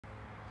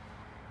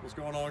What's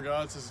going on,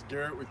 guys? This is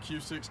Garrett with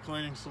Q6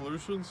 Cleaning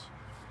Solutions.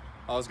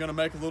 I was going to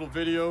make a little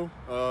video,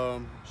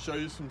 show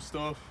you some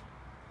stuff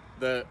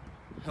that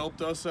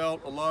helped us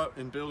out a lot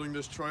in building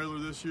this trailer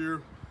this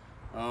year,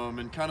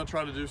 and kind of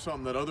try to do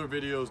something that other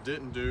videos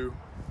didn't do,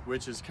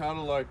 which is kind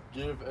of like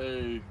give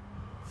a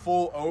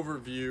full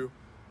overview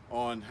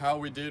on how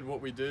we did what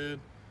we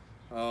did,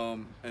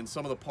 and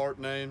some of the part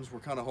names were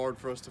kind of hard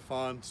for us to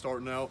find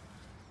starting out.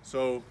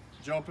 So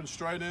jumping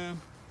straight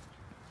in,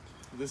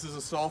 this is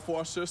a soft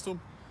wash system.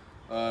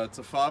 It's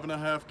a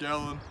 5.5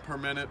 gallon per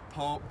minute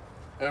pump,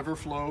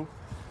 Everflow.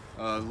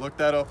 Look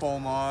that up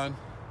online.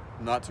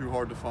 Not too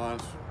hard to find.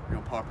 It's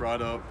gonna pop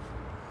right up.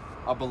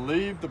 I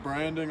believe the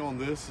branding on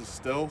this is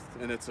Stealth,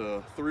 and it's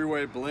a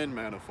 3-way blend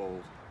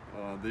manifold.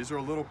 These are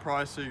a little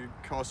pricey,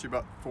 cost you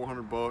about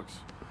 400 bucks.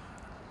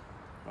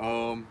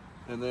 And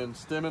then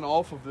stemming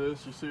off of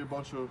this, you see a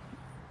bunch of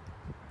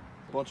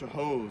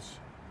hose.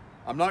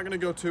 I'm not gonna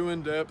go too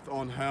in depth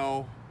on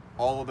how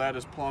all of that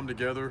is plumbed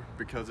together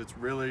because it's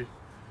really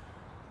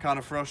kind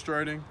of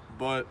frustrating,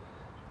 but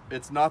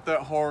it's not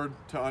that hard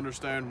to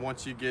understand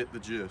once you get the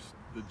gist.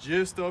 The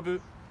gist of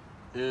it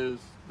is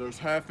there's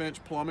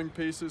 1/2-inch plumbing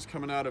pieces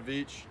coming out of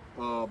each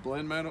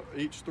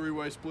each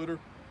 3-way splitter,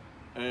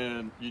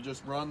 and you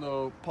just run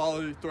the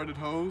poly threaded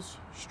hose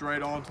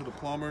straight onto the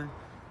plumber,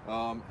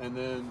 and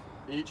then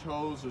each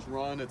hose is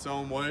run its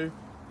own way.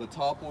 The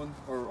top one,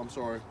 or I'm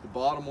sorry, the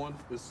bottom one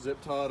is zip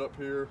tied up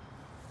here.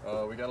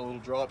 We got a little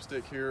drop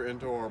stick here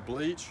into our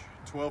bleach,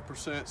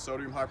 12%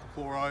 sodium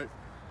hypochlorite.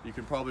 You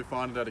can probably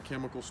find it at a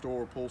chemical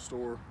store or pool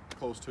store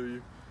close to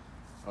you.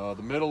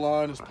 The middle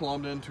line is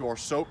plumbed into our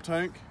soap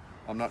tank.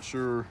 I'm not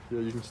sure, yeah,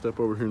 you can step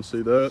over here and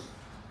see that.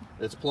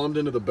 It's plumbed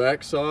into the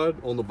back side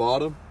on the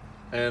bottom,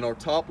 and our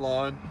top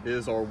line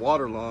is our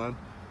water line,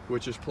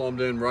 which is plumbed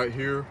in right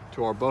here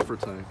to our buffer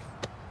tank.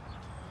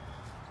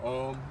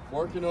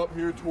 Working up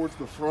here towards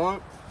the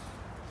front,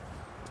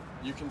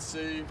 you can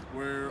see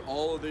where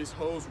all of these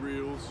hose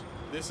reels,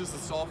 this is the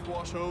soft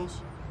wash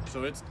hose,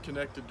 so it's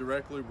connected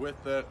directly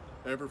with that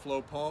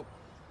Everflow pump,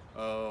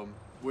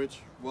 which,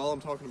 while I'm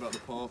talking about the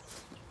pump,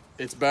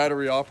 it's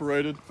battery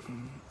operated.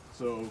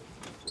 So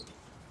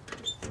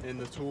in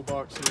the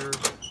toolbox here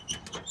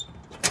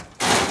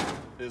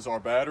is our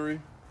battery.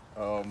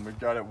 We've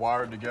got it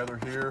wired together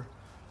here.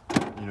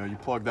 You know, you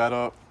plug that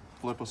up,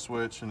 flip a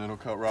switch, and it'll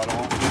cut right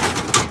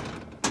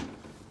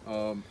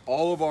on.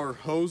 All of our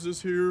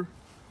hoses here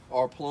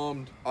are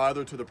plumbed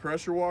either to the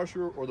pressure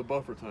washer or the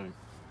buffer tank.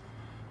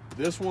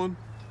 This one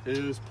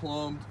is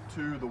plumbed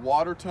to the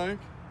water tank,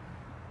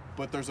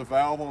 but there's a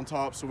valve on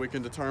top so we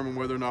can determine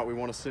whether or not we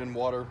want to send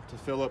water to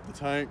fill up the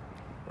tank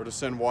or to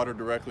send water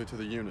directly to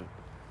the unit.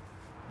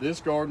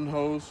 This garden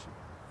hose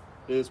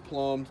is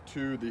plumbed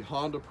to the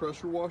Honda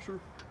pressure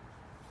washer.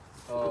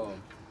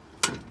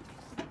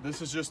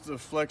 This is just a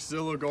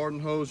Flexzilla garden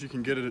hose. You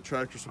can get it at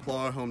Tractor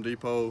Supply, Home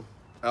Depot,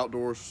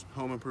 outdoors,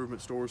 home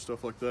improvement stores,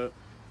 stuff like that.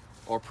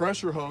 Our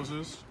pressure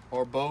hoses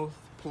are both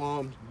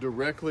plumbed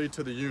directly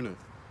to the unit.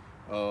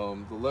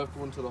 The left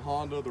one to the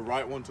Honda, the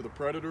right one to the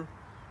Predator.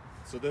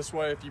 So this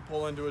way, if you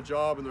pull into a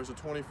job and there's a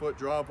 20-foot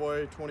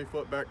driveway,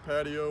 20-foot back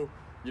patio,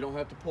 you don't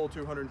have to pull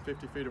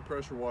 250 feet of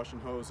pressure washing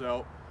hose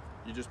out.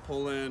 You just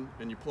pull in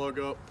and you plug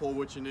up, pull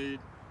what you need,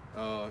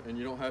 and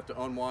you don't have to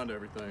unwind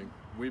everything.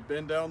 We've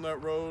been down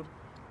that road.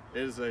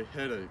 It is a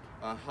headache.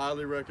 I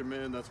highly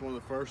recommend that's one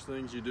of the first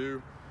things you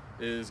do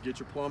is get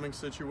your plumbing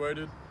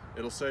situated.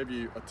 It'll save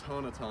you a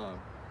ton of time.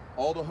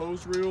 All the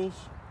hose reels,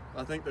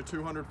 I think they're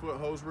 200-foot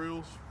hose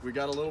reels. We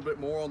got a little bit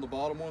more on the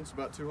bottom ones,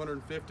 about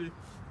 250.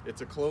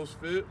 It's a close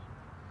fit,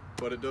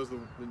 but it does the,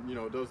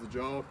 it does the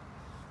job.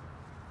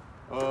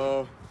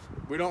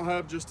 We don't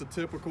have just a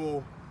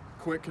typical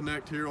quick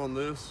connect here on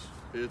this.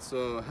 It's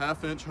a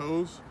 1/2-inch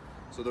hose,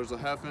 so there's a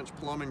 1/2-inch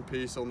plumbing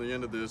piece on the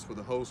end of this with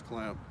a hose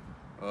clamp.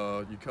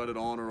 You cut it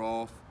on or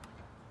off,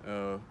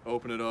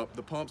 open it up.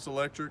 The pump's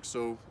electric,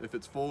 so if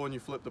it's full and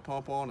you flip the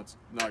pump on, it's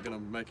not gonna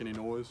make any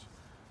noise.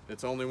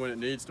 It's only when it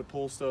needs to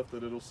pull stuff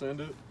that it'll send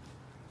it.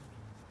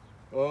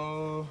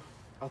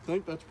 I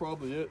think that's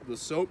probably it. The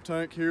soap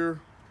tank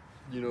here,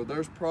 that's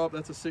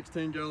a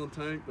 16-gallon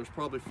tank. There's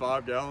probably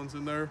 5 gallons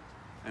in there,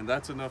 and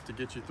that's enough to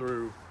get you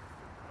through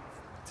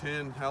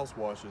 10 house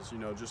washes,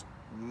 just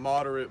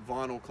moderate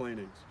vinyl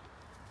cleanings.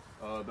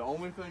 The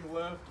only thing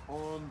left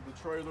on the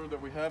trailer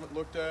that we haven't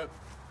looked at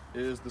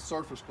is the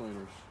surface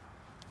cleaners.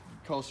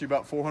 It costs you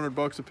about 400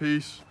 bucks a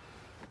piece.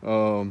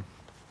 I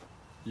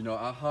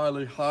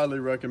highly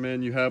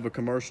recommend you have a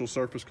commercial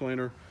surface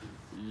cleaner.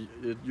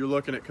 You're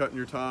looking at cutting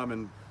your time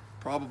and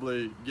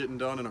probably getting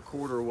done in a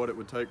quarter of what it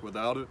would take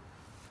without it.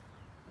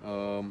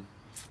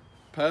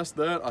 Past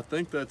that, I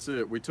think that's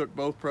it. We took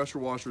both pressure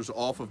washers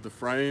off of the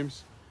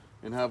frames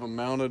and have them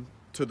mounted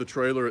to the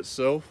trailer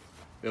itself.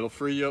 It'll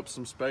free you up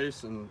some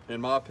space, and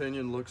in my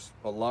opinion, looks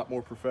a lot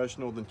more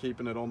professional than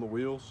keeping it on the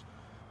wheels.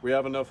 We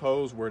have enough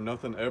hose where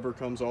nothing ever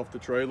comes off the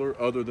trailer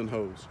other than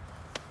hose.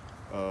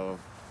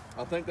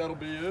 I think that'll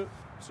be it.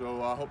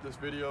 So I hope this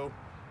video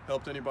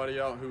helped anybody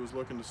out who was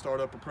looking to start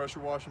up a pressure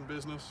washing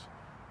business.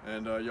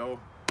 And y'all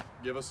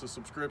give us a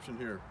subscription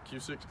here,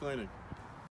 Q6 Cleaning.